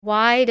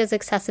Why does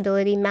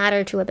accessibility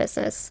matter to a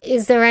business?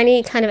 Is there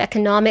any kind of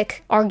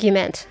economic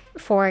argument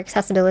for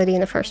accessibility in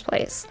the first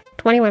place?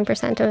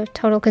 21% of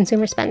total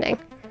consumer spending.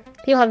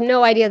 People have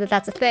no idea that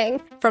that's a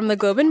thing. From the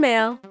Globe and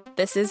Mail,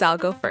 this is I'll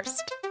Go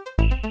First.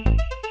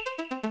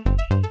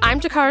 I'm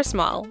Takara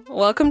Small.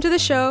 Welcome to the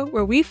show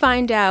where we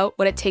find out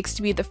what it takes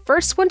to be the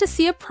first one to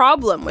see a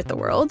problem with the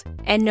world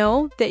and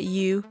know that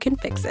you can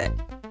fix it.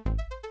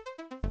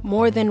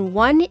 More than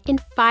 1 in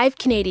 5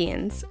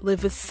 Canadians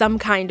live with some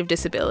kind of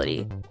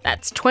disability.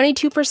 That's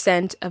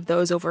 22% of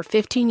those over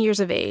 15 years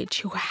of age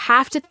who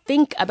have to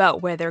think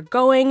about where they're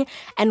going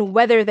and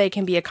whether they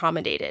can be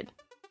accommodated.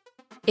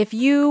 If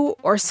you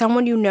or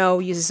someone you know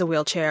uses a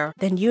wheelchair,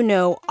 then you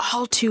know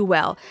all too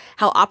well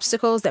how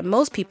obstacles that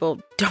most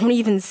people don't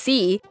even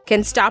see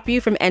can stop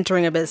you from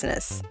entering a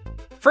business.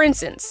 For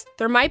instance,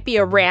 there might be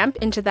a ramp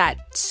into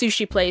that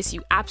sushi place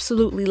you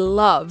absolutely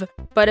love,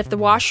 but if the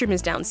washroom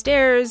is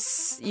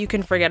downstairs, you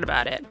can forget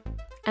about it.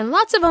 And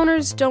lots of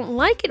owners don't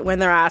like it when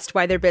they're asked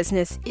why their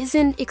business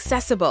isn't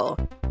accessible.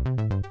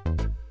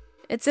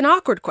 It's an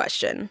awkward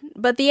question,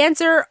 but the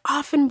answer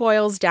often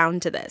boils down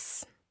to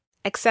this.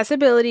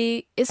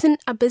 Accessibility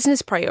isn't a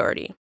business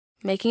priority.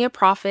 Making a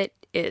profit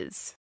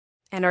is.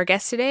 And our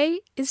guest today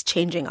is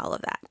changing all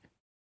of that.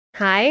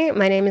 Hi,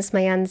 my name is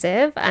Maayan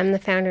Ziv. I'm the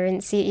founder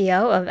and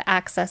CEO of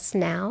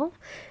AccessNow,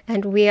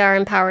 and we are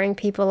empowering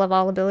people of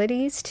all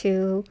abilities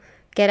to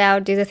get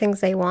out, do the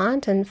things they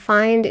want, and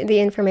find the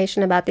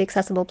information about the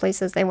accessible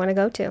places they want to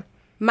go to.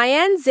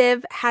 Maayan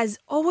Ziv has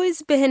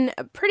always been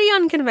a pretty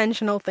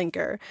unconventional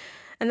thinker,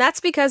 and that's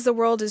because the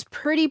world is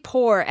pretty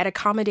poor at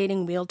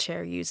accommodating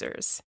wheelchair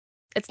users.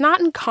 It's not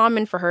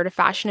uncommon for her to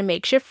fashion a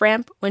makeshift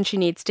ramp when she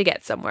needs to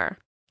get somewhere.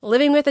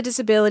 Living with a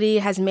disability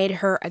has made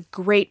her a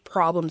great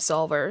problem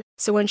solver,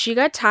 so when she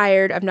got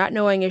tired of not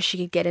knowing if she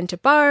could get into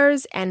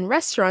bars and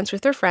restaurants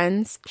with her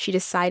friends, she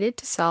decided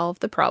to solve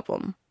the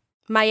problem.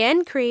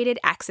 Maayan created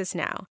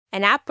AccessNow,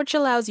 an app which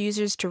allows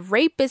users to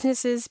rate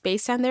businesses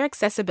based on their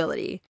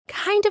accessibility,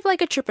 kind of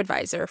like a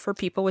TripAdvisor for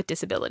people with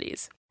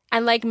disabilities.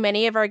 And like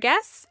many of our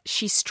guests,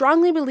 she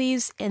strongly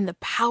believes in the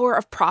power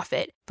of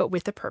profit, but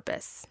with a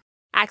purpose.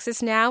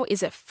 AccessNow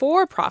is a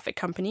for-profit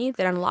company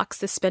that unlocks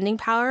the spending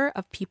power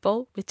of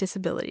people with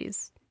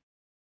disabilities.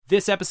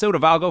 This episode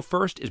of I'll Go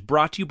First is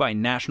brought to you by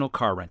National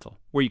Car Rental,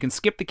 where you can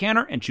skip the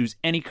counter and choose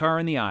any car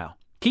in the aisle.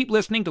 Keep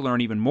listening to learn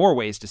even more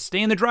ways to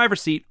stay in the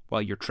driver's seat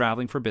while you're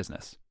traveling for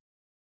business.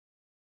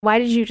 Why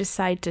did you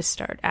decide to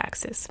start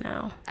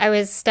AccessNow? I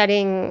was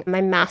studying my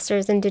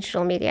master's in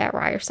digital media at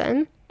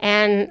Ryerson,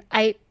 and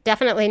I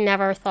definitely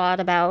never thought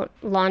about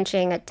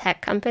launching a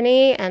tech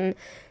company and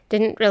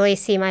didn't really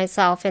see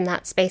myself in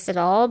that space at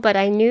all, but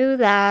I knew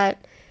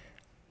that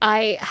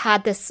I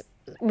had this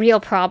real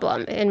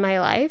problem in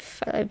my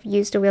life. I've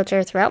used a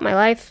wheelchair throughout my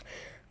life,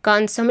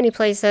 gone so many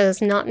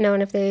places, not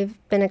known if they've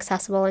been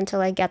accessible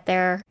until I get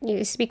there.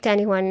 You speak to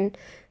anyone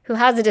who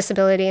has a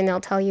disability and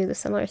they'll tell you the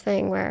similar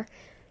thing where,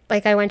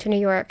 like, I went to New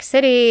York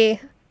City,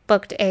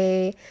 booked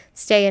a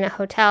stay in a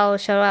hotel,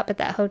 showed up at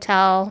that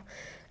hotel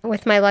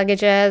with my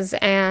luggages,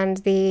 and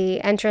the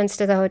entrance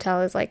to the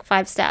hotel is like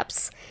 5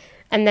 steps.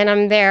 And then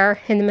I'm there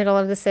in the middle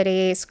of the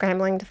city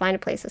scrambling to find a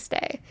place to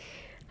stay.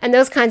 And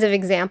those kinds of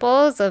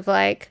examples of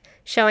like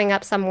showing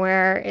up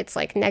somewhere, it's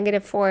like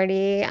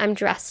 -40, I'm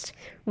dressed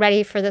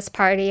ready for this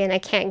party and I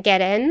can't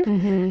get in.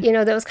 Mm-hmm. You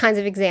know, those kinds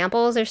of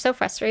examples are so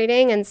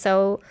frustrating and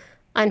so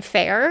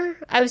unfair.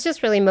 I was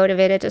just really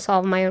motivated to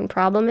solve my own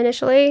problem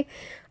initially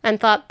and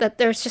thought that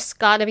there's just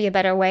got to be a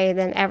better way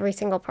than every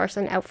single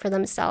person out for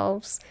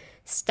themselves,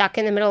 stuck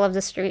in the middle of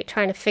the street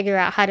trying to figure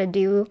out how to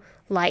do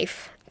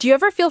life. Do you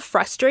ever feel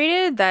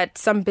frustrated that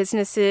some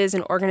businesses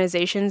and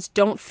organizations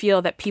don't feel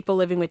that people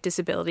living with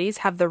disabilities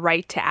have the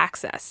right to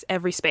access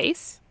every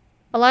space?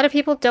 A lot of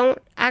people don't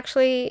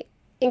actually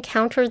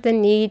encounter the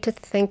need to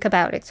think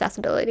about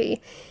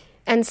accessibility.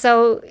 And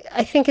so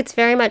I think it's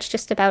very much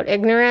just about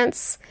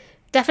ignorance.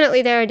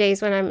 Definitely there are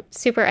days when I'm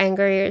super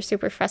angry or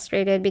super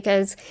frustrated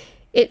because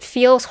it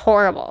feels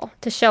horrible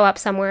to show up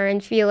somewhere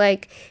and feel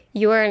like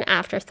you're an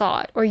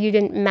afterthought or you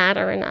didn't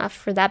matter enough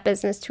for that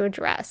business to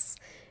address.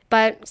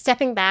 But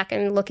stepping back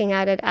and looking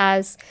at it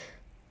as,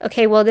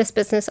 okay, well, this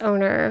business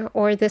owner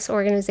or this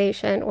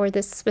organization or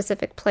this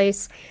specific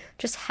place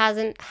just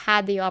hasn't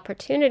had the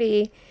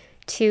opportunity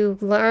to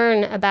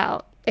learn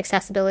about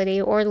accessibility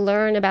or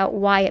learn about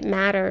why it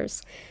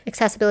matters.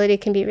 Accessibility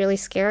can be really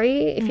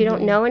scary if you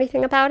don't know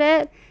anything about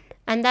it.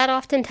 And that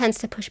often tends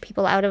to push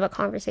people out of a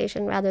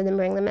conversation rather than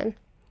bring them in.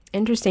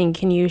 Interesting.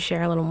 Can you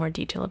share a little more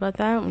detail about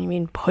that? When you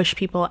mean push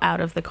people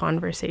out of the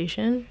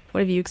conversation,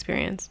 what have you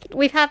experienced?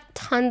 We've had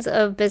tons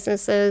of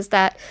businesses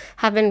that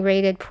have been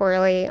rated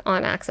poorly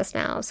on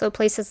AccessNow. So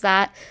places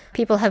that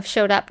people have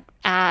showed up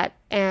at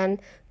and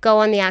go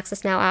on the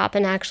AccessNow app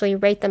and actually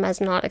rate them as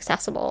not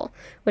accessible,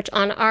 which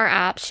on our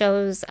app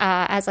shows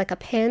as like a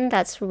pin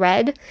that's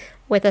red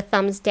with a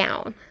thumbs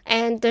down.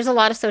 And there's a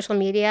lot of social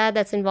media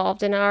that's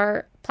involved in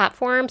our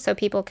platform, so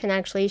people can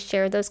actually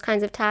share those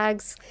kinds of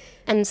tags.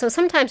 And so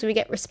sometimes we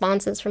get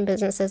responses from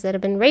businesses that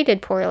have been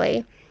rated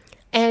poorly,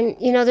 And,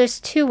 there's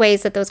two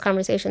ways that those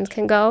conversations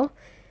can go.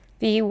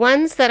 The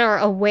ones that are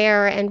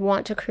aware and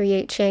want to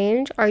create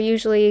change are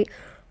usually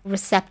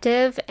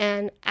receptive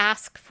and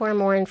ask for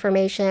more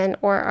information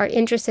or are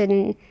interested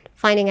in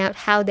finding out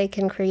how they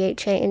can create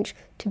change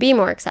to be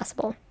more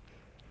accessible.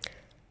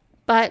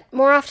 But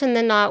more often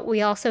than not,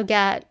 we also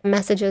get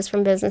messages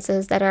from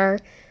businesses that are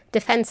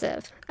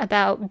defensive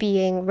about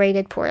being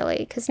rated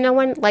poorly because no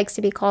one likes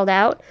to be called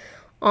out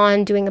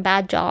on doing a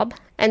bad job.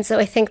 And so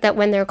I think that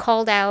when they're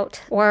called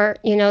out or,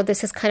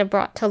 this is kind of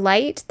brought to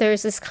light,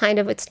 there's this kind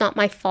of, it's not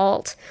my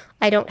fault.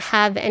 I don't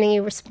have any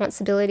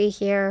responsibility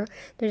here.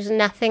 There's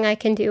nothing I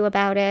can do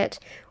about it.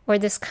 Or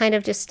this kind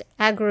of just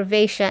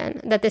aggravation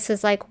that this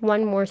is like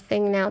one more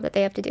thing now that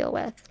they have to deal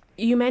with.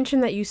 You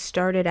mentioned that you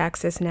started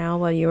AccessNow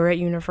while you were at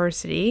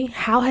university.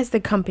 How has the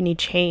company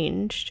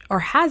changed, or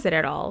has it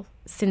at all,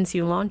 since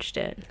you launched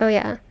it? Oh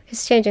yeah,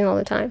 it's changing all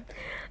the time.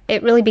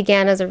 It really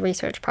began as a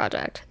research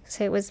project.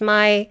 So it was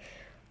my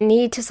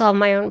need to solve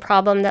my own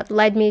problem that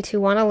led me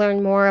to want to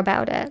learn more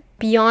about it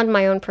beyond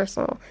my own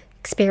personal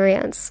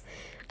experience.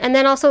 And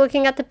then also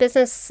looking at the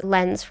business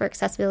lens for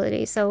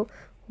accessibility. So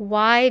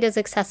why does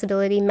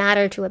accessibility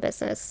matter to a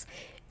business?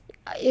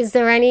 Is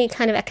there any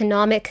kind of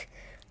economic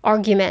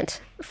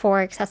argument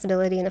for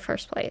accessibility in the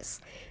first place?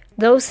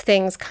 Those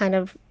things kind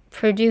of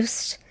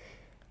produced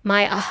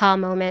my aha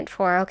moment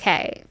for,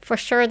 okay, for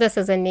sure this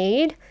is a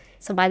need.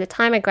 So by the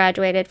time I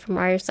graduated from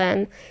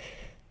Ryerson,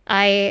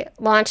 I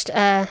launched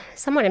a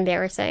somewhat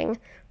embarrassing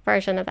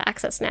version of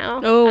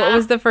AccessNow. Oh, what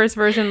was the first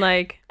version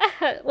like?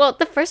 Well,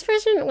 the first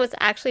version was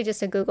actually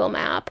just a Google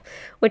map,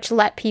 which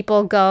let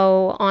people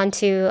go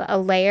onto a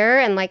layer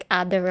and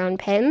add their own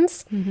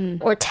pins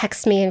or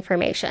text me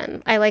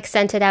information. I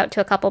sent it out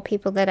to a couple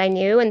people that I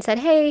knew and said,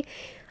 hey,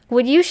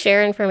 would you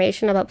share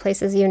information about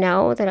places you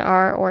know that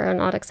are or are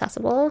not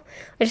accessible?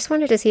 I just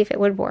wanted to see if it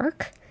would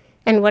work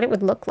and what it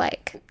would look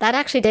like. That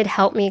actually did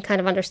help me kind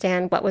of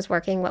understand what was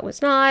working, what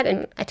was not.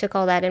 And I took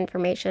all that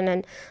information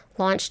and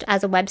launched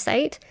as a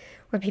website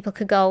where people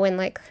could go and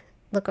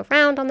look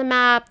around on the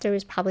map. There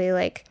was probably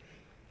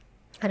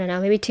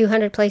maybe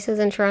 200 places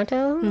in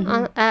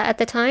Toronto at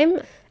the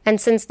time. And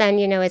since then,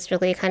 it's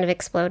really kind of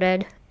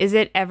exploded. Is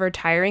it ever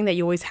tiring that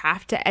you always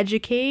have to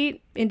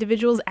educate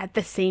individuals at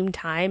the same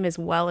time as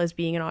well as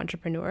being an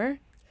entrepreneur?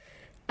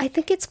 I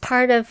think it's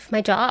part of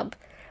my job.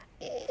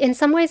 In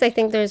some ways, I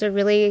think there's a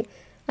really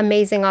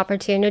amazing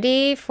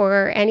opportunity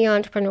for any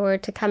entrepreneur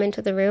to come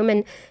into the room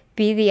and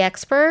be the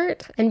expert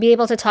and be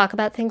able to talk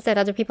about things that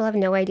other people have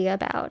no idea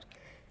about.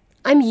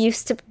 I'm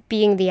used to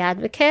being the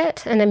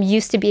advocate and I'm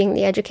used to being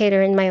the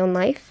educator in my own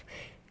life.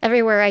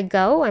 Everywhere I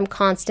go, I'm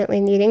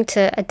constantly needing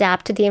to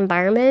adapt to the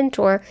environment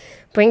or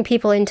bring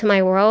people into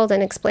my world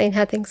and explain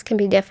how things can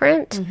be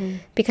different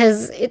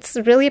because it's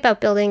really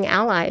about building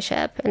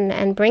allyship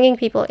and bringing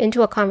people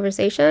into a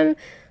conversation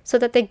so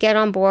that they get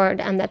on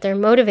board and that they're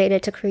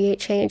motivated to create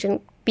change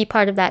and be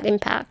part of that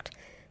impact.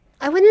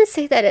 I wouldn't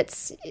say that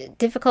it's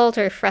difficult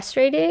or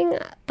frustrating,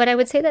 but I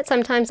would say that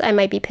sometimes I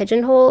might be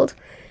pigeonholed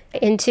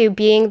into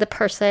being the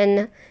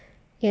person,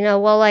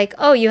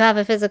 oh, you have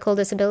a physical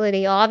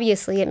disability.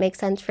 Obviously, it makes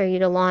sense for you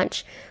to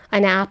launch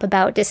an app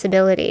about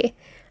disability.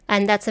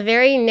 And that's a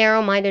very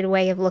narrow-minded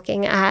way of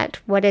looking at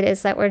what it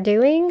is that we're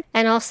doing,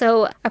 and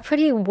also a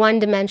pretty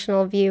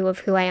one-dimensional view of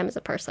who I am as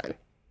a person.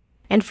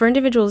 And for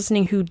individuals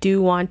listening who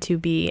do want to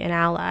be an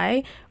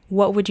ally,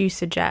 what would you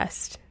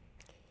suggest?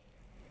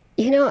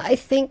 I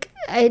think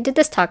I did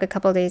this talk a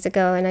couple of days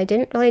ago, and I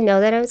didn't really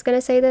know that I was going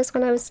to say this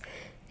when I was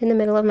in the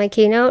middle of my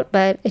keynote,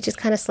 but it just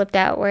kind of slipped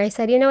out where I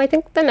said, I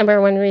think the number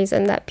one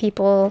reason that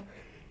people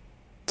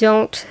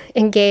don't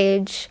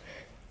engage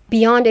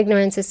beyond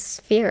ignorance is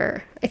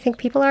fear. I think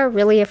people are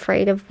really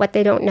afraid of what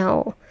they don't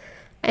know.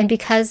 And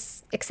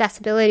because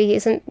accessibility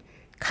isn't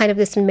kind of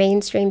this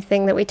mainstream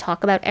thing that we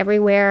talk about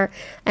everywhere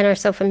and are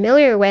so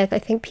familiar with, I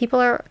think people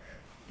are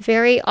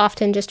very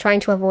often just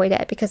trying to avoid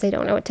it because they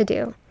don't know what to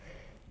do.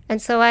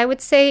 And so I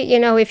would say,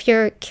 if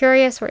you're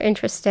curious or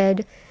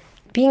interested,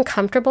 being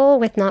comfortable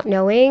with not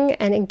knowing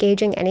and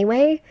engaging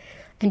anyway,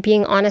 and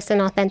being honest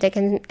and authentic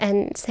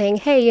and saying,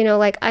 hey,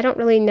 I don't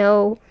really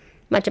know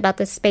much about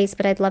this space,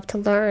 but I'd love to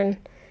learn.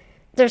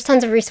 There's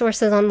tons of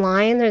resources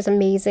online. There's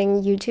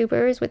amazing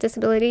YouTubers with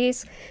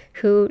disabilities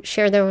who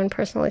share their own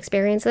personal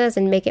experiences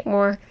and make it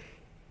more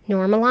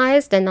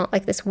normalized and not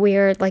like this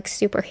weird,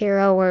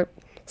 superhero or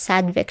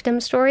sad victim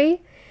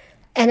story.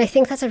 And I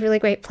think that's a really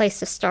great place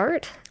to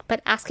start.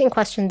 But asking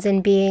questions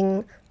and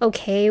being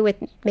okay with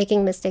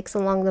making mistakes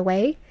along the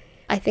way,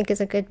 I think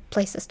is a good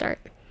place to start.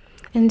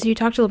 And so you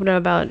talked a little bit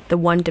about the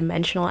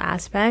one-dimensional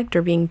aspect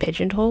or being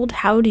pigeonholed.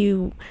 How do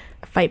you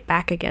fight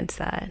back against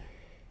that?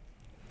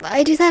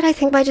 I do that, I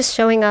think, by just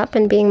showing up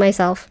and being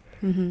myself.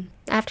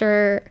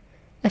 After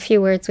a few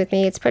words with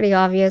me, it's pretty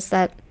obvious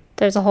that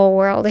there's a whole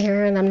world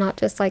here and I'm not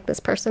just like this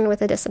person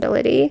with a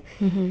disability.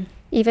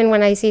 Even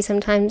when I see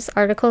sometimes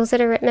articles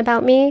that are written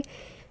about me,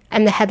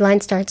 and the headline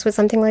starts with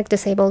something like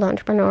disabled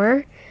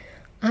entrepreneur,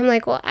 I'm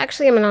like, well,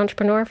 actually, I'm an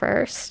entrepreneur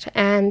first.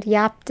 And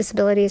yeah,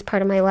 disability is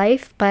part of my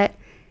life, but,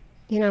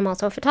 I'm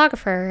also a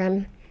photographer.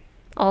 I'm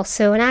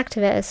also an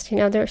activist.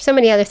 There are so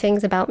many other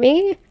things about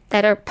me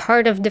that are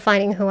part of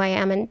defining who I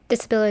am, and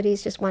disability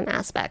is just one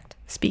aspect.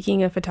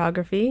 Speaking of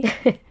photography,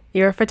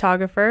 you're a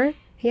photographer,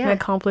 Yeah. an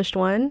accomplished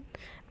one.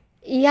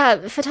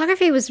 Yeah,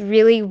 photography was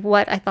really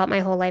what I thought my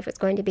whole life was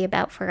going to be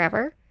about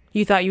forever.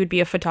 You thought you would be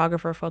a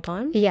photographer full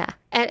time? Yeah,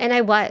 and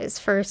I was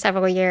for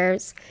several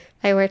years.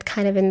 I worked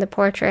kind of in the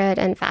portrait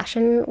and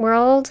fashion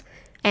world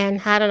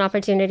and had an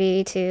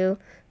opportunity to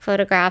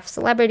photograph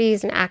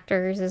celebrities and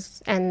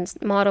actors and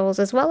models,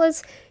 as well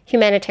as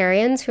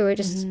humanitarians who were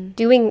just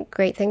doing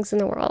great things in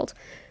the world.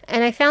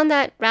 And I found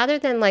that rather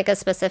than like a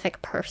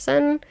specific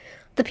person,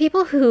 the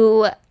people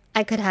who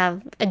I could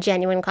have a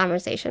genuine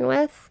conversation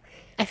with,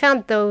 I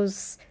found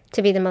those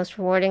to be the most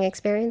rewarding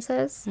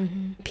experiences.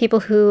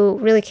 People who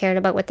really cared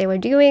about what they were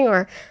doing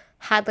or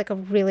had like a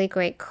really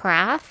great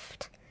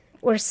craft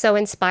were so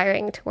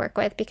inspiring to work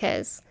with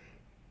because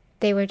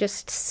they were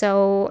just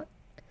so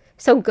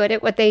good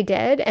at what they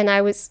did. And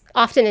I was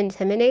often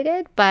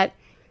intimidated, but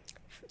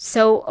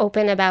so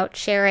open about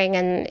sharing.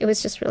 And it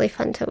was just really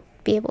fun to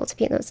be able to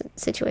be in those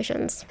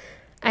situations.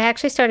 I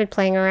actually started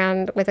playing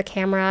around with a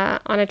camera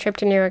on a trip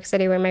to New York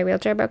City when my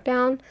wheelchair broke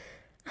down.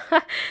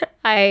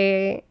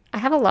 I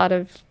have a lot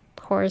of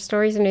horror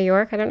stories in New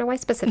York. I don't know why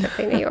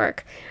specifically New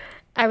York.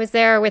 I was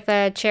there with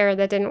a chair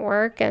that didn't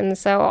work, and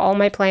so all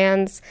my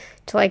plans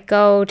to like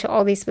go to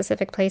all these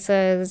specific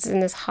places in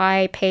this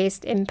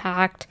high-paced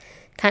impact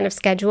kind of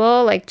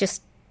schedule like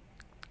just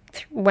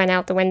went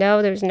out the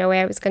window. There was no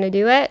way I was going to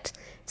do it.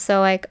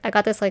 So I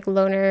got this like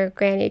loaner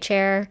granny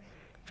chair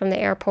from the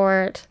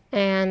airport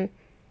and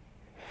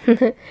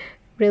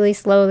really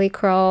slowly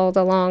crawled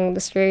along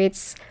the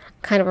streets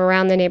kind of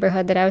around the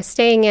neighborhood that I was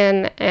staying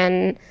in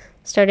and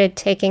started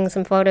taking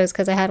some photos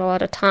because I had a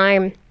lot of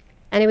time.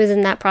 And it was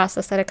in that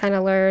process that I kind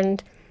of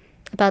learned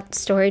about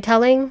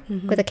storytelling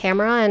with a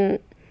camera, and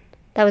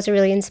that was a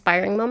really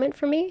inspiring moment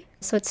for me.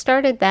 So it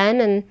started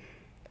then, and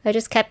I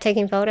just kept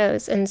taking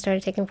photos and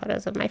started taking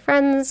photos of my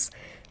friends.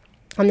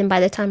 And then by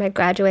the time I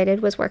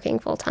graduated, was working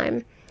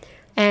full-time.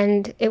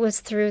 And it was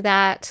through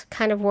that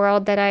kind of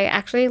world that I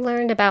actually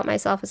learned about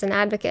myself as an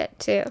advocate,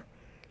 too.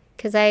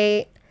 Because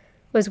I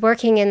was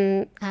working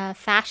in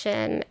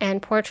fashion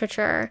and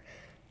portraiture,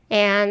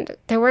 and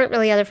there weren't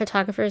really other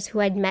photographers who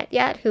I'd met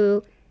yet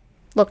who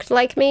looked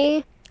like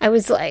me. I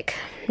was like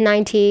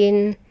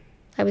 19,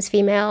 I was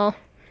female,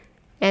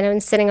 and I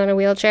was sitting on a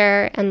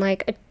wheelchair, and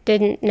like I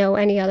didn't know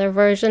any other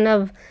version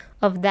of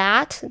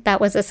that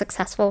was a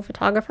successful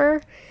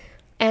photographer.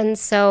 And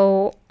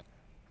so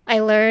I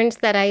learned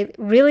that I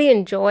really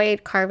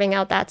enjoyed carving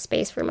out that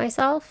space for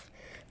myself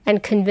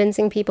and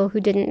convincing people who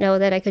didn't know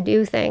that I could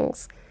do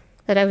things,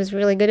 that I was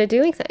really good at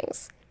doing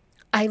things.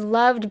 I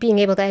loved being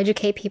able to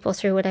educate people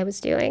through what I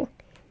was doing.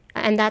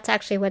 And that's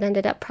actually what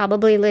ended up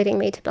probably leading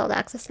me to build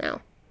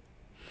AccessNow.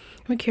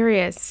 I'm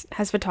curious,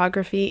 has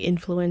photography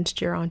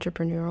influenced your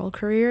entrepreneurial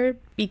career?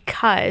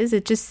 Because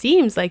it just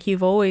seems like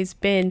you've always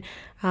been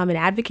an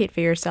advocate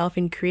for yourself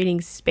in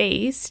creating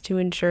space to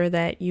ensure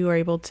that you are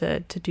able to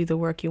do the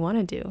work you want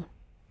to do.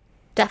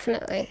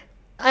 Definitely.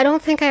 I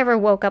don't think I ever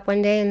woke up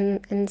one day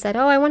and said,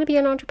 oh, I want to be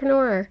an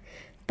entrepreneur.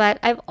 But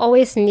I've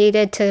always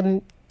needed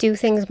to do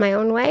things my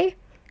own way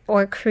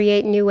or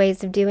create new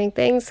ways of doing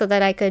things so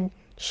that I could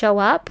show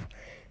up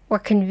or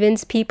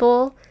convince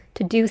people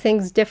to do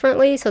things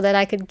differently so that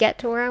I could get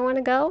to where I want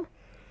to go.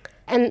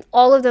 And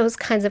all of those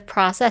kinds of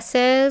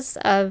processes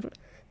of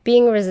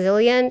being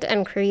resilient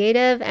and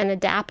creative and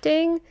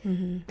adapting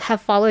have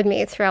followed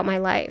me throughout my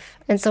life.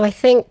 And so I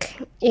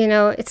think,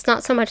 it's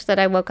not so much that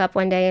I woke up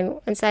one day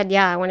and said,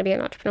 yeah, I want to be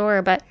an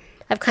entrepreneur, but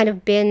I've kind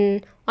of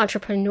been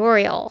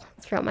entrepreneurial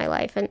throughout my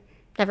life and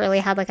never really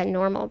had like a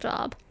normal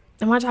job.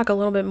 I want to talk a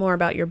little bit more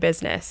about your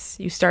business.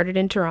 You started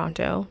in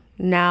Toronto.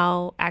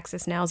 Now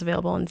AccessNow is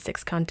available in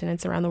 6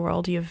 continents around the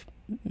world. You have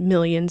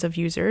millions of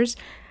users.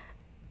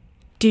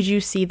 Did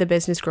you see the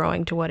business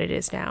growing to what it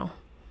is now?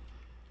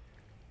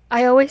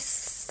 I always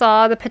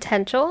saw the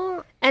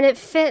potential, and it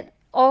fit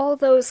all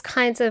those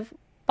kinds of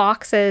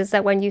boxes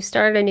that when you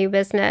start a new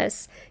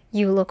business,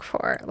 you look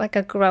for, like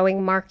a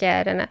growing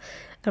market and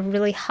a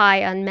really high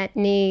unmet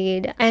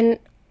need. And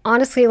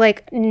honestly,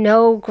 like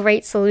no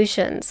great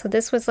solutions. So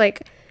this was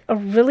like a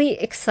really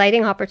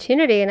exciting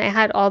opportunity, and I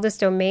had all this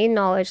domain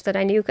knowledge that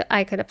I knew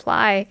I could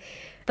apply.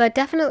 But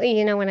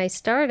definitely, when I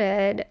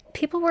started,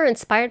 people were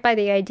inspired by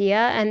the idea,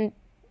 and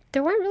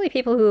there weren't really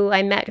people who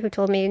I met who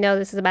told me, no,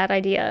 this is a bad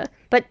idea.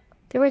 But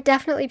there were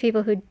definitely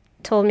people who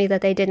told me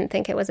that they didn't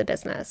think it was a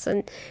business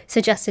and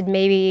suggested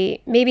maybe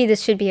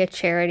this should be a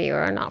charity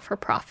or a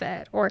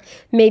not-for-profit, or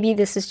maybe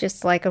this is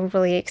just like a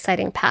really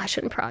exciting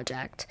passion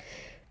project.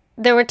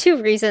 There were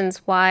 2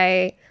 reasons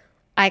why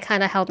I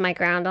kind of held my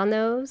ground on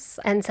those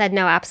and said,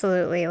 no,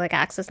 absolutely, like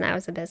AccessNow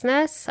is a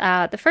business.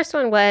 The first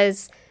one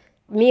was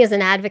me as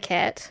an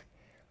advocate.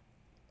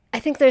 I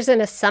think there's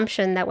an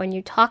assumption that when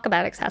you talk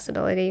about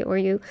accessibility or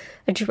you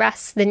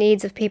address the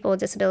needs of people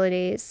with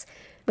disabilities,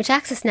 which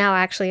AccessNow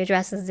actually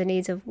addresses the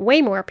needs of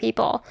way more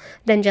people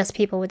than just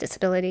people with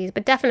disabilities,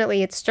 but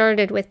definitely it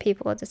started with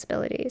people with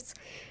disabilities.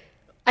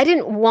 I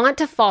didn't want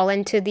to fall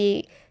into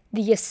the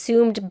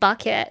assumed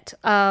bucket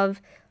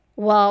of,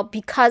 well,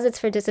 because it's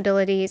for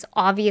disabilities,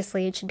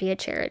 obviously it should be a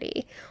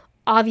charity.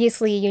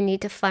 Obviously you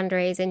need to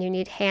fundraise and you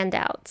need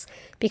handouts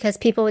because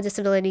people with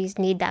disabilities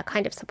need that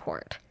kind of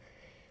support.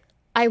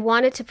 I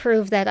wanted to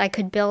prove that I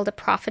could build a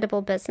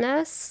profitable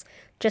business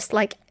just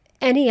like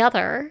any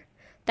other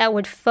that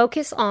would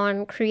focus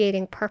on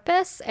creating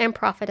purpose and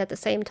profit at the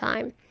same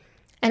time.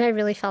 And I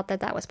really felt that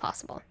that was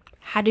possible.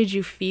 How did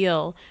you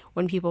feel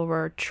when people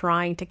were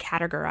trying to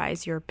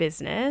categorize your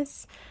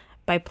business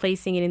by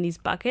placing it in these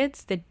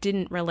buckets that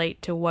didn't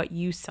relate to what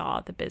you saw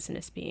the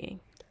business being?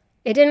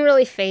 It didn't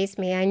really faze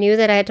me. I knew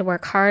that I had to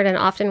work hard, and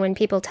often when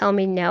people tell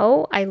me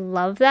no, I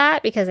love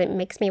that because it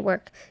makes me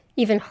work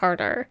even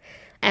harder.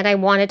 And I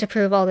wanted to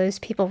prove all those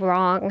people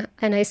wrong,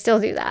 and I still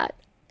do that.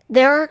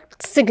 There are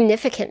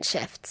significant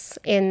shifts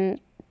in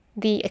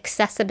the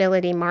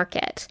accessibility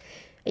market.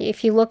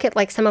 If you look at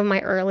like some of my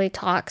early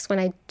talks when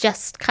I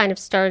just kind of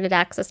started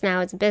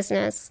AccessNow as a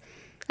business,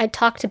 I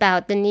talked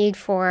about the need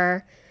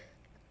for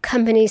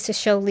companies to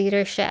show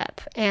leadership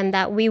and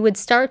that we would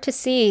start to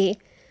see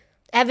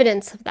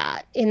evidence of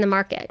that in the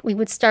market. We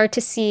would start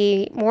to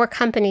see more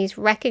companies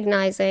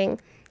recognizing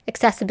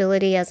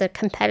accessibility as a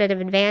competitive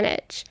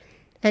advantage.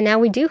 And now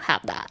we do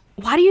have that.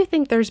 Why do you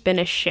think there's been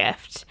a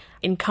shift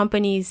in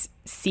companies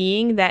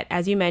seeing that,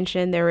 as you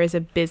mentioned, there is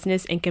a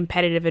business and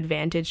competitive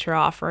advantage for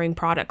offering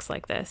products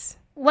like this?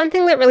 One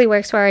thing that really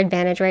works to our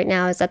advantage right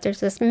now is that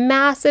there's this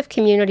massive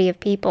community of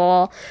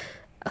people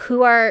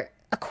who are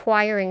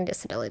acquiring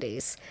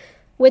disabilities.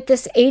 With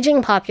this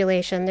aging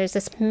population, there's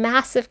this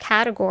massive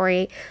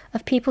category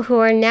of people who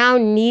are now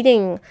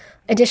needing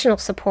additional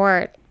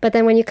support. But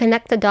then when you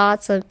connect the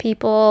dots of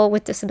people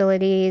with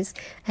disabilities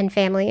and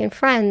family and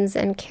friends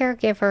and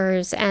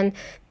caregivers and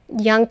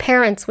young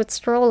parents with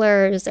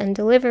strollers and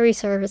delivery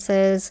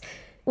services,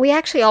 we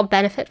actually all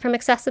benefit from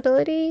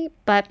accessibility.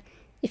 But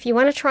if you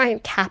want to try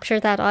and capture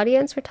that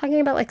audience, we're talking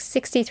about like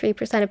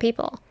 63% of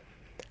people.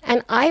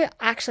 And I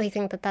actually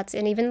think that that's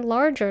an even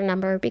larger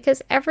number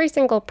because every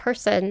single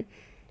person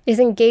is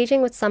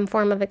engaging with some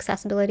form of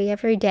accessibility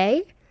every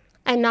day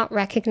and not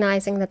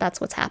recognizing that that's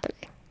what's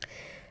happening.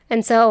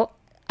 And so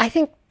I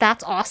think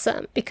that's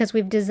awesome because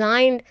we've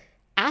designed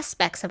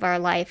aspects of our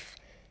life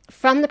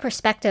from the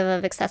perspective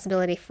of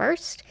accessibility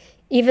first,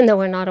 even though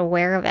we're not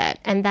aware of it.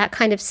 And that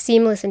kind of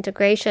seamless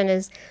integration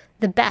is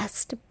the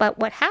best. But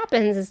what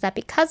happens is that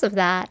because of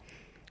that,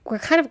 we're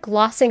kind of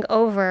glossing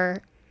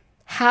over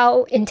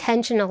how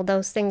intentional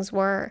those things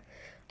were.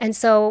 And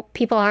so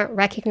people aren't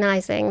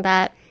recognizing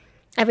that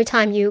every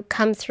time you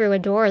come through a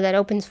door that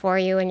opens for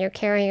you and you're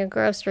carrying your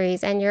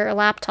groceries and your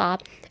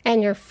laptop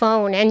and your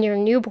phone and your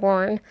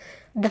newborn,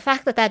 the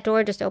fact that that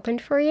door just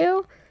opened for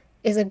you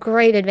is a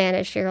great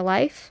advantage to your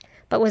life,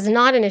 but was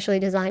not initially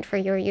designed for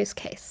your use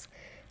case.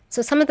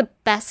 So some of the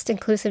best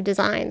inclusive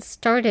designs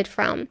started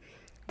from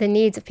the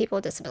needs of people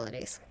with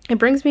disabilities. It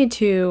brings me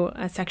to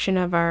a section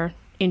of our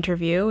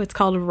interview. It's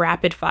called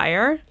Rapid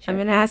Fire. Sure. I'm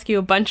going to ask you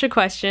a bunch of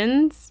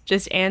questions.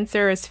 Just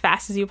answer as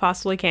fast as you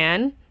possibly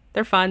can.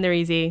 They're fun. They're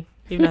easy.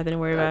 You have nothing to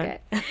worry about.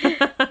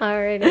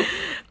 Alrighty.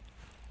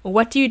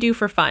 What do you do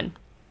for fun?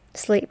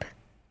 Sleep.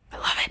 I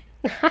love it.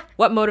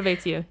 What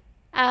motivates you?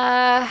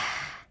 A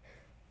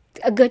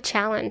good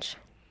challenge.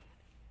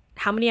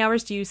 How many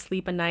hours do you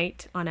sleep a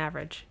night on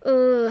average?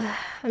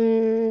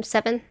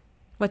 7.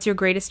 What's your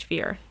greatest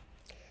fear?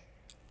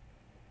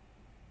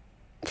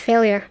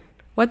 Failure.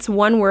 What's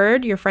one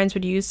word your friends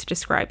would use to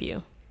describe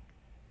you?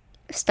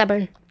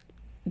 Stubborn.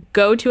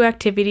 Go-to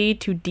activity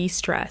to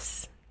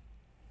de-stress?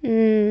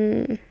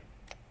 Really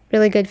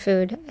good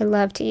food. I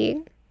love to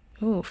eat.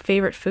 Ooh,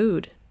 favorite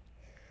food?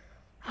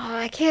 Oh,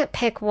 I can't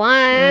pick one.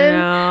 I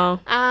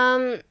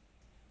know.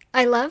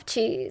 I love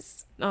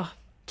cheese. Oh,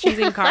 cheese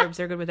and carbs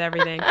are good with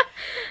everything.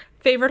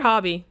 Favorite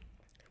hobby?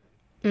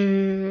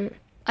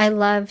 I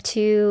love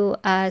to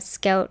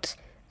scout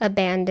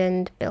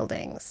abandoned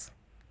buildings.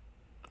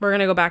 We're going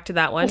to go back to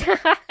that one.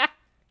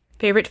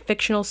 Favorite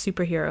fictional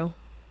superhero?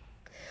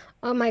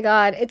 Oh my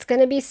God, it's going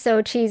to be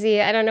so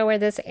cheesy. I don't know where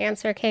this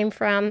answer came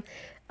from.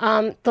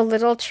 The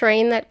little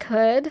train that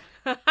could.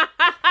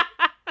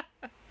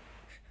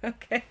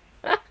 Okay.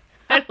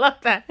 I love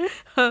that.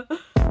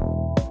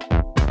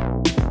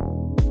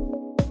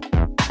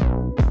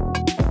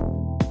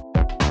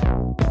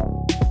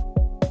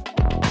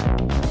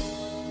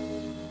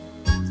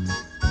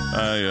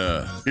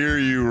 I hear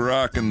you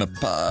rocking the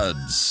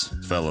pods,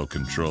 fellow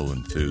control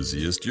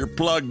enthusiast. You're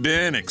plugged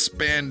in,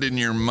 expanding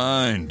your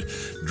mind,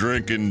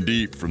 drinking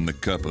deep from the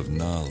cup of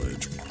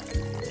knowledge.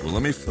 Well,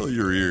 let me fill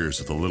your ears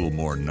with a little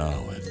more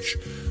knowledge.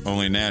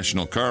 Only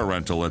National Car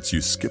Rental lets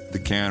you skip the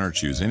counter,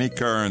 choose any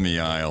car in the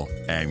aisle,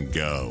 and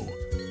go.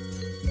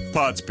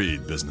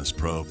 Podspeed, Business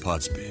Pro,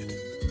 Podspeed.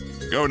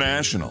 Go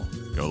National.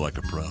 Go like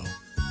a pro.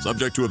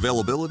 Subject to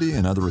availability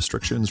and other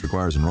restrictions.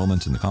 Requires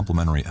enrollment in the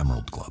complimentary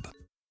Emerald Club.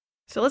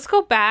 So let's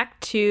go back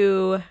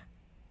to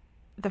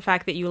the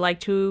fact that you like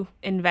to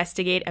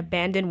investigate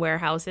abandoned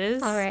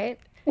warehouses. All right.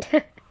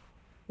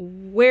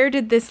 Where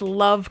did this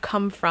love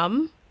come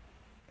from?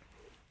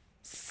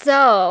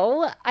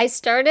 So I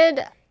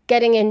started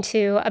getting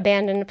into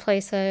abandoned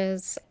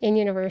places in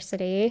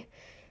university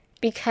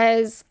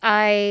because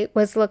I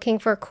was looking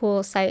for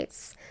cool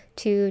sites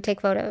to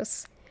take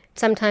photos,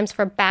 sometimes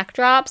for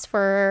backdrops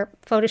for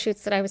photo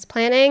shoots that I was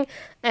planning.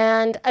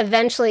 And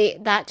eventually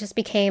that just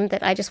became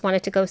that I just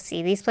wanted to go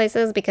see these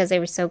places because they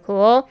were so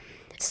cool.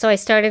 So I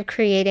started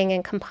creating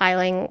and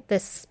compiling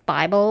this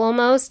Bible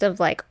almost of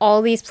like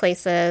all these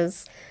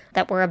places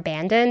that were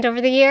abandoned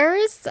over the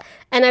years.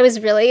 And I was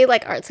really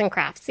like arts and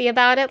craftsy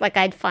about it. Like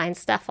I'd find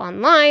stuff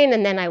online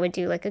and then I would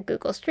do like a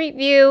Google Street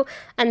View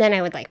and then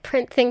I would like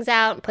print things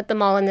out and put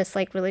them all in this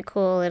like really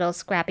cool little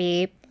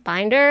scrappy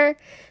binder.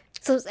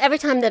 So every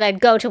time that I'd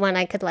go to one,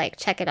 I could like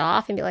check it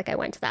off and be like, I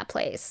went to that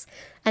place.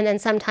 And then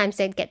sometimes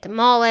they'd get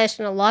demolished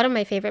and a lot of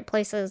my favorite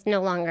places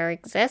no longer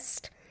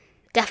exist.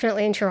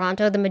 Definitely in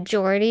Toronto, the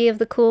majority of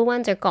the cool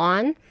ones are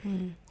gone.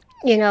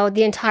 You know,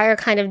 the entire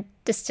kind of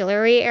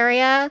distillery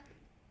area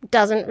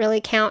doesn't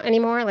really count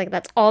anymore. Like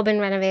that's all been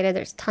renovated.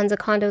 There's tons of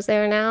condos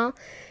there now.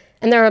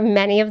 And there are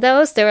many of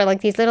those. There are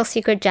like these little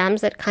secret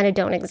gems that kind of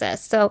don't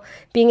exist. So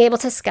being able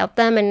to scout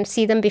them and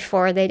see them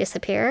before they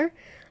disappear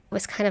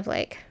was kind of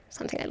like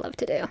something I love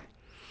to do.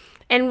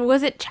 And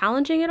was it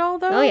challenging at all,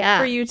 though? Oh, yeah.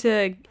 For you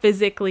to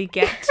physically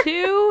get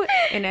to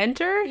and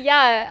enter?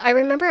 Yeah, I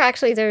remember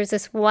actually there was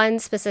this one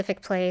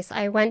specific place.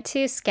 I went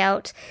to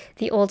scout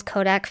the old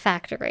Kodak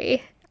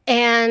factory.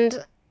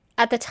 And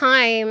at the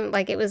time,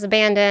 like it was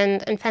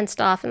abandoned and fenced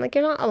off and like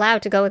you're not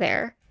allowed to go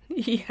there.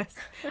 Yes.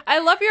 I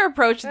love your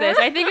approach to this.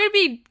 I think it would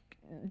be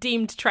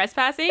deemed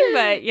trespassing,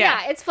 but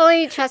yeah. Yeah, it's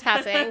fully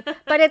trespassing,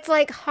 but it's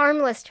like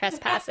harmless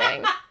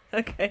trespassing.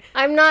 Okay.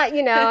 I'm not,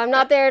 I'm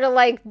not there to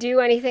like do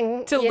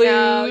anything to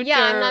loot.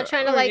 Yeah, I'm not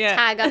trying to like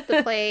tag up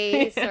the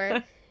place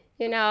or,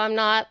 I'm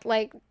not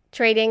like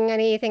trading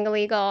anything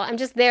illegal. I'm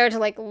just there to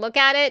like look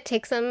at it,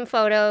 take some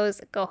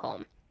photos, go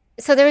home.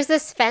 So there's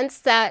this fence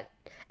that,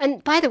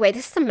 and by the way,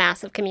 this is a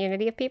massive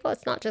community of people.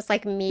 It's not just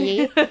like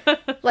me,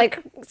 like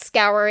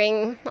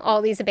scouring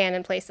all these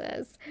abandoned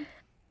places.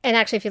 And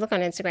actually, if you look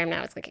on Instagram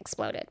now, it's like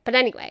exploded. But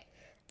anyway,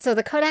 so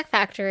the Kodak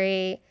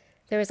factory,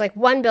 there was like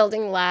one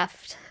building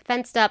left,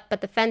 fenced up,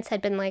 but the fence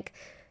had been like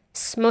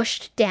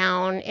smushed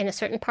down in a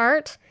certain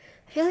part.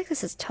 I feel like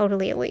this is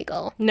totally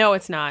illegal. No,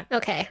 it's not.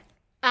 Okay.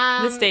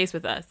 This stays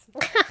with us.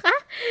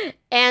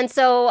 And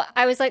so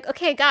I was like,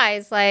 okay,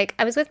 guys, like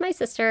I was with my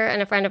sister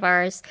and a friend of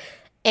ours,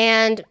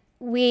 and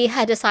we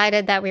had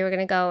decided that we were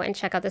going to go and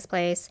check out this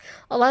place.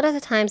 A lot of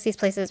the times these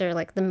places are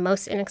like the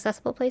most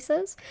inaccessible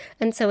places.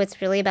 And so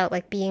it's really about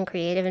like being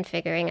creative and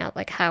figuring out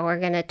like how we're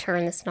going to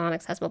turn this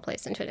non-accessible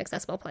place into an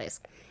accessible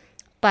place.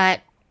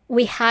 But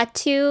I had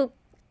to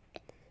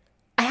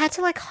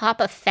like hop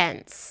a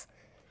fence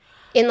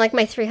in like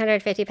my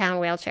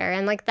 350-pound wheelchair.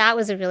 And like that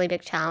was a really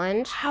big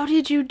challenge. How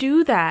did you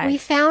do that? We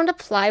found a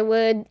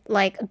plywood,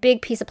 like a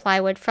big piece of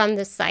plywood from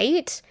the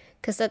site,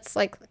 because that's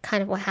like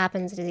kind of what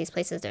happens to these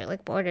places. They're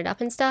like boarded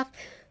up and stuff.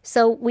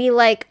 So we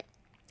like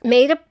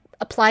made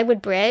a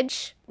plywood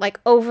bridge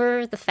like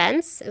over the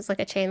fence. It was like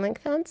a chain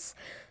link fence.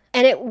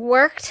 And it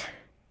worked,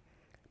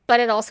 but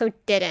it also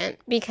didn't,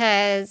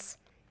 because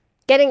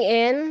getting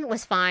in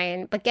was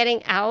fine, but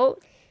getting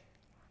out,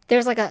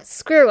 there's like a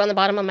screw on the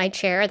bottom of my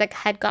chair that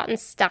had gotten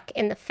stuck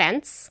in the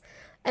fence.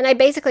 And I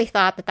basically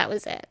thought that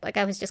was it. Like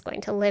I was just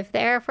going to live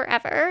there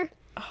forever.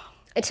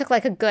 It took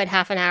like a good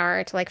half an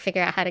hour to like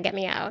figure out how to get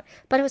me out,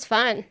 but it was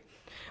fun.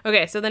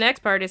 Okay, so the next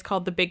part is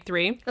called the Big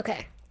Three.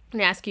 Okay. I'm going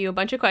to ask you a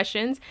bunch of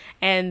questions,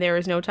 and there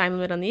is no time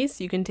limit on these,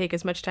 so you can take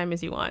as much time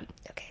as you want.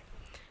 Okay.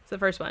 So the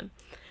first one.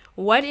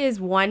 What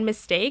is one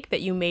mistake that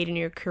you made in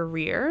your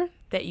career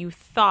that you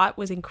thought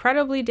was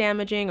incredibly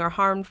damaging or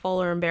harmful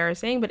or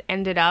embarrassing, but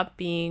ended up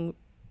being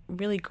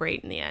really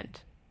great in the end?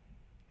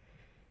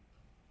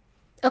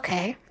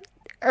 Okay.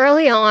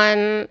 Early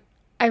on,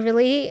 I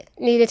really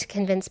needed to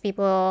convince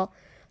people.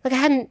 Like I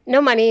had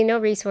no money, no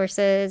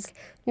resources,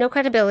 no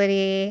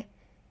credibility,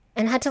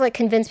 and had to like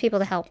convince people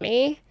to help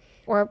me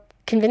or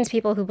convince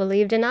people who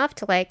believed enough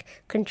to like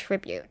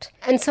contribute.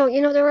 And so,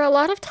 there were a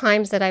lot of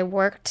times that I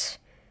worked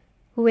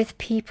with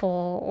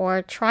people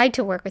or tried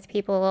to work with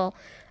people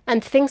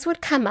and things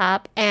would come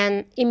up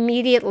and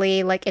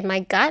immediately like in my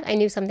gut, I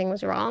knew something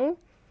was wrong,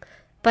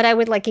 but I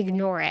would like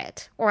ignore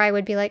it. Or I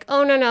would be like,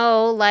 oh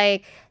no,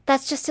 like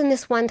that's just in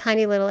this one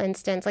tiny little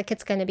instance, like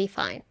it's going to be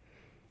fine.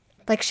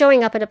 Like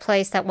showing up at a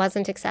place that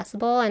wasn't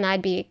accessible, and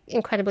I'd be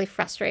incredibly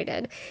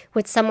frustrated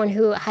with someone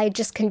who I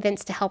just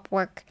convinced to help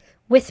work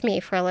with me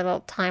for a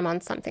little time on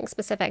something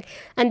specific.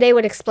 And they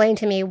would explain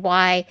to me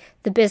why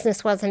the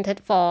business wasn't at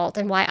fault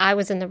and why I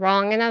was in the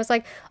wrong. And I was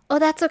like, oh,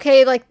 that's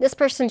okay. Like this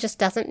person just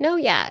doesn't know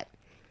yet.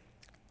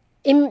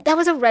 That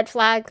was a red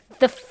flag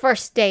the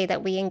first day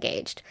that we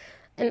engaged.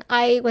 And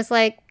I was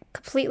like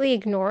completely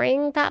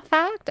ignoring that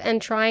fact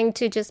and trying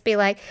to just be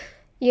like,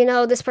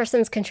 this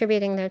person's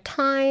contributing their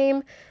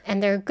time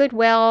and their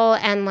goodwill,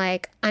 and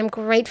like, I'm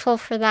grateful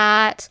for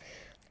that.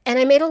 And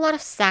I made a lot of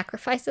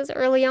sacrifices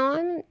early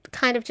on,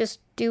 kind of just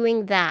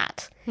doing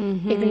that,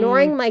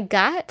 ignoring my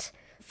gut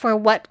for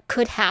what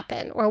could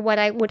happen or what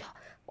I would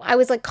I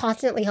was like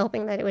constantly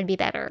hoping that it would be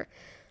better.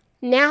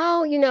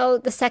 Now,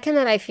 the second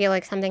that I feel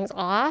like something's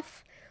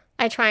off,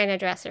 I try and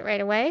address it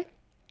right away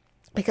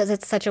because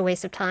it's such a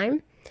waste of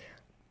time.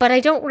 But I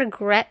don't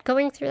regret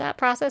going through that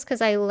process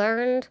because I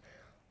learned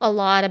a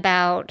lot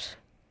about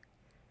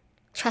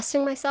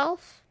trusting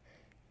myself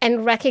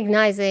and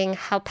recognizing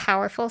how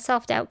powerful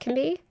self-doubt can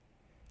be.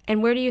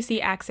 And where do you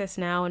see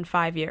AccessNow in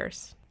 5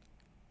 years?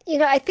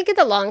 I think in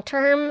the long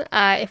term,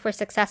 if we're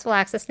successful,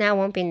 AccessNow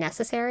won't be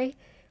necessary.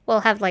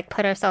 We'll have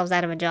put ourselves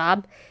out of a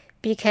job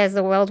because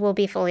the world will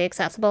be fully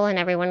accessible and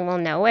everyone will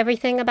know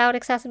everything about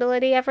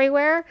accessibility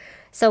everywhere.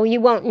 So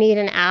you won't need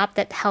an app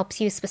that helps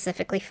you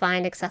specifically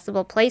find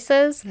accessible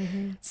places.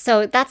 Mm-hmm.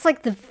 So that's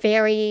the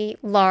very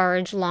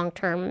large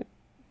long-term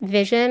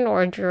vision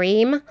or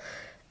dream.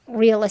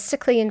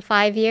 Realistically, in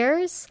 5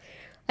 years,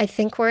 I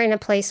think we're in a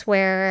place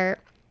where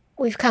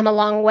we've come a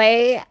long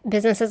way.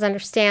 Businesses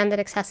understand that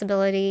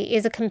accessibility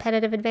is a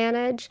competitive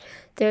advantage.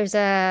 There's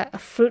a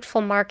fruitful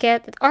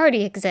market that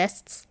already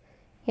exists.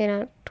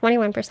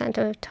 21%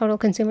 of total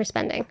consumer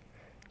spending.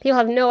 People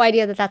have no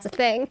idea that that's a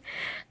thing.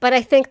 But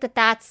I think that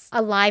that's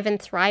alive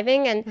and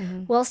thriving,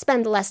 and we'll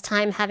spend less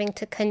time having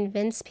to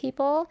convince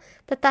people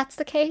that that's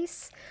the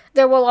case.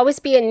 There will always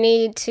be a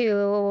need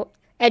to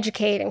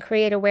educate and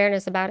create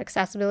awareness about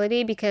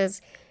accessibility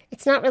because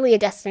it's not really a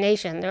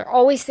destination. There are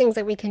always things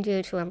that we can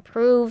do to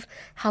improve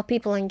how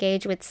people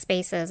engage with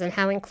spaces and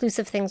how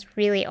inclusive things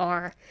really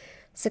are.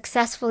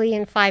 Successfully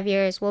in 5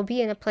 years, we'll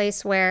be in a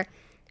place where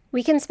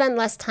we can spend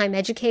less time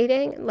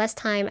educating, less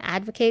time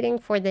advocating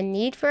for the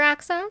need for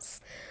access,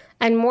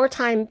 and more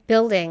time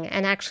building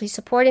and actually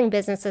supporting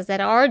businesses that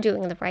are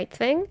doing the right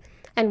thing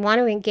and want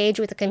to engage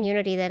with a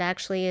community that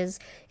actually is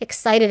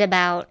excited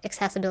about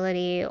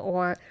accessibility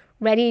or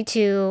ready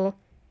to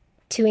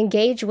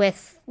engage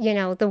with,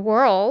 the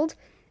world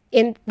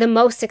in the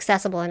most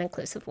accessible and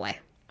inclusive way.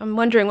 I'm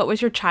wondering, what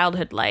was your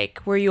childhood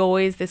like? Were you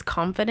always this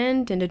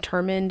confident and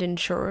determined and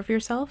sure of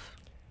yourself?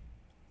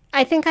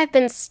 I think I've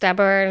been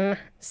stubborn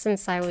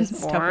since I was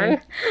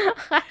born.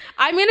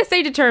 I'm going to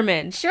say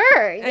determined.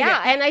 Sure, yeah.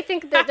 Okay. And I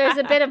think that there's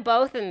a bit of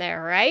both in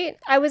there, right?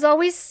 I was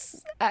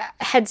always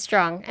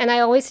headstrong, and I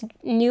always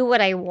knew what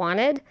I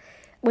wanted,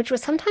 which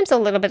was sometimes a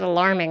little bit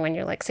alarming when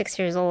you're 6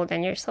 years old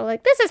and you're so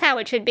this is how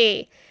it should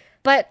be.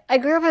 But I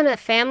grew up in a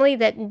family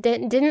that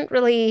didn't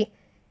really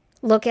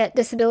look at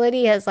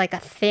disability as a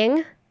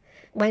thing.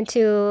 Went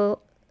to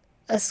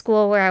a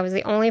school where I was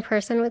the only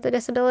person with a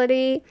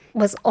disability,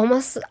 was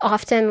almost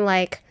often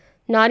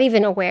not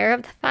even aware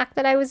of the fact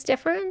that I was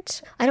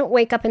different. I don't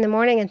wake up in the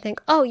morning and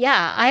think, oh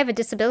yeah, I have a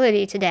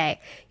disability today.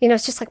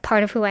 It's just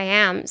part of who I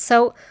am.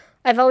 So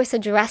I've always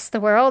addressed the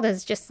world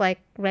as just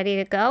ready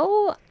to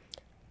go.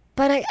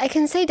 But I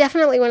can say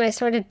definitely when I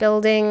started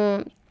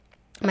building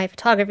my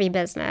photography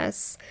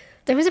business,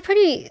 there was a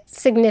pretty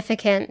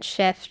significant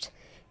shift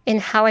in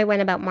how I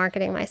went about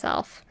marketing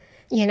myself.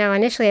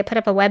 Initially I put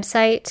up a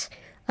website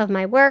of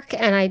my work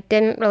and I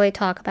didn't really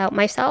talk about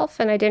myself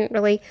and I didn't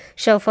really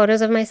show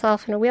photos of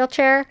myself in a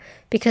wheelchair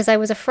because I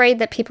was afraid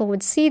that people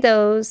would see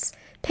those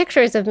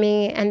pictures of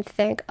me and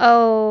think,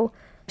 oh,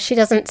 she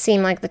doesn't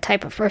seem like the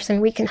type of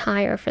person we can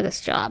hire for this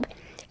job.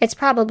 It's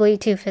probably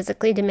too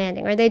physically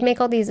demanding, or they'd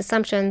make all these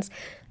assumptions.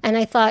 And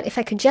I thought if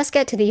I could just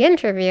get to the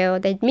interview,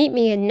 they'd meet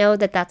me and know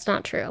that that's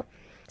not true.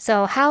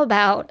 So how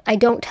about I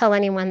don't tell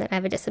anyone that I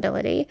have a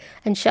disability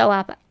and show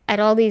up at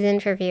all these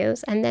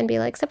interviews and then be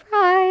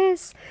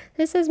surprise,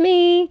 this is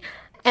me.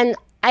 And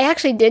I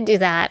actually did do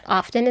that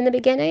often in the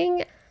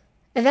beginning.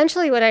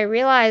 Eventually what I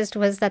realized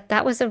was that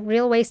that was a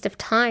real waste of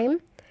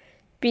time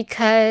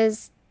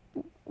because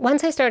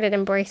once I started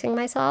embracing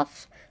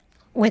myself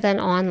with an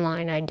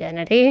online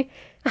identity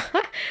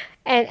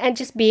and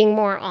just being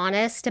more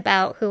honest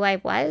about who I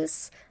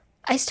was,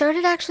 I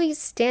started actually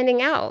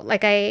standing out.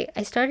 I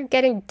started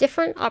getting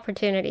different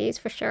opportunities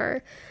for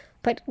sure,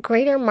 but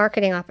greater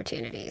marketing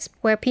opportunities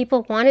where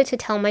people wanted to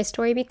tell my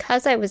story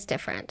because I was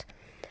different.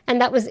 And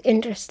that was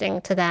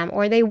interesting to them,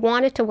 or they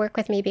wanted to work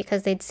with me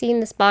because they'd seen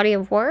this body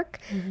of work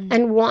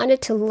and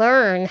wanted to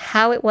learn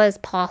how it was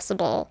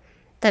possible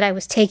that I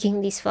was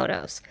taking these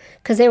photos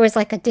because there was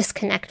a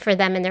disconnect for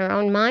them in their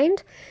own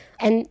mind.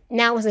 And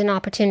now was an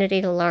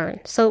opportunity to learn.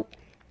 So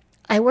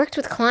I worked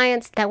with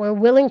clients that were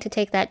willing to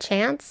take that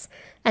chance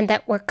and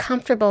that were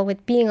comfortable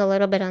with being a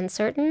little bit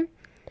uncertain,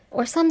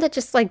 or some that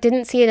just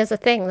didn't see it as a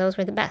thing. Those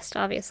were the best,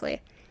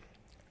 obviously.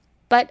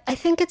 But I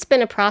think it's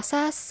been a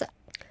process,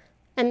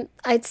 and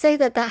I'd say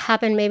that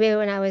happened maybe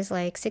when I was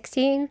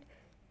 16.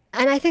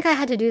 And I think I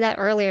had to do that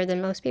earlier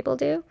than most people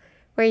do,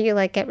 where you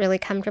get really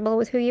comfortable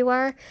with who you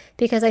are,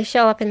 because I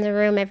show up in the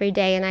room every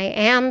day and I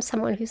am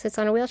someone who sits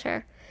on a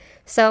wheelchair.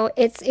 So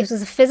it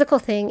was a physical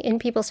thing in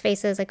people's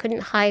faces. I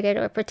couldn't hide it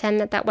or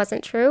pretend that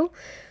wasn't true.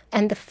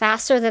 And the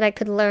faster that I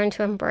could learn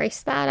to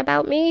embrace that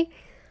about me,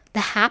 the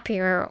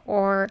happier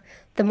or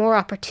the more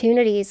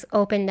opportunities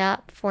opened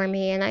up for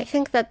me. And I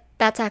think that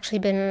that's actually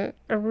been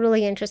a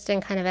really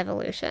interesting kind of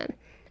evolution.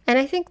 And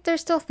I think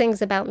there's still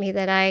things about me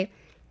that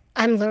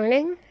I'm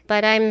learning,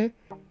 but I'm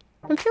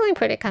feeling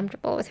pretty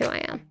comfortable with who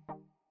I am.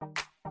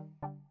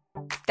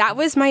 That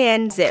was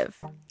Maayan Ziv.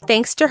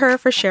 Thanks to her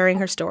for sharing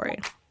her story.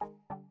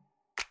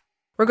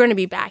 We're going to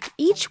be back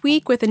each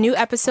week with a new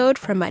episode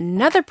from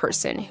another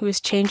person who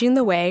is changing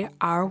the way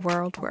our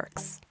world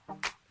works.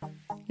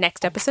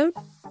 Next episode.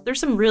 There's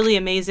some really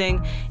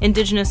amazing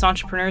Indigenous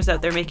entrepreneurs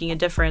out there making a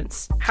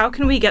difference. How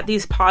can we get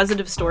these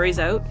positive stories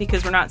out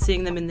because we're not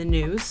seeing them in the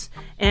news?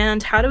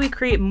 And how do we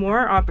create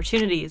more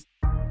opportunities?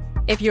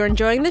 If you're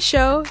enjoying the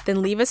show,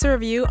 then leave us a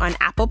review on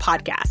Apple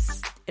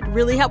Podcasts. It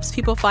really helps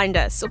people find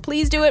us, so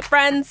please do it,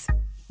 friends.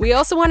 We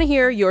also want to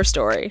hear your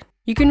story.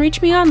 You can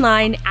reach me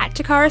online at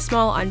Takara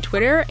Small on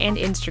Twitter and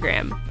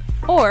Instagram.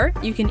 Or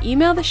you can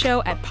email the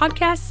show at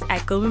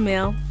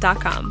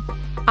podcasts@globemail.com.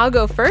 I'll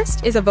Go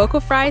First is a Vocal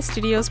Fry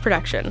Studios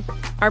production.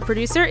 Our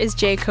producer is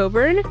Jay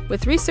Coburn,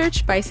 with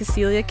research by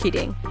Cecilia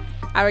Keating.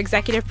 Our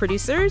executive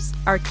producers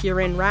are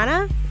Kieran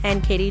Rana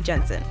and Katie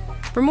Jensen.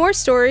 For more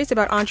stories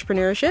about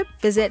entrepreneurship,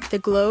 visit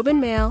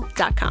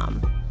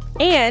theglobeandmail.com.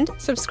 And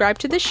subscribe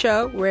to the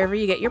show wherever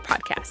you get your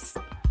podcasts.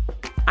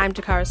 I'm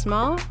Takara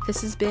Small.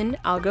 This has been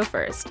I'll Go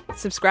First.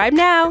 Subscribe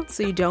now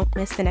so you don't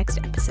miss the next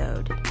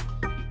episode.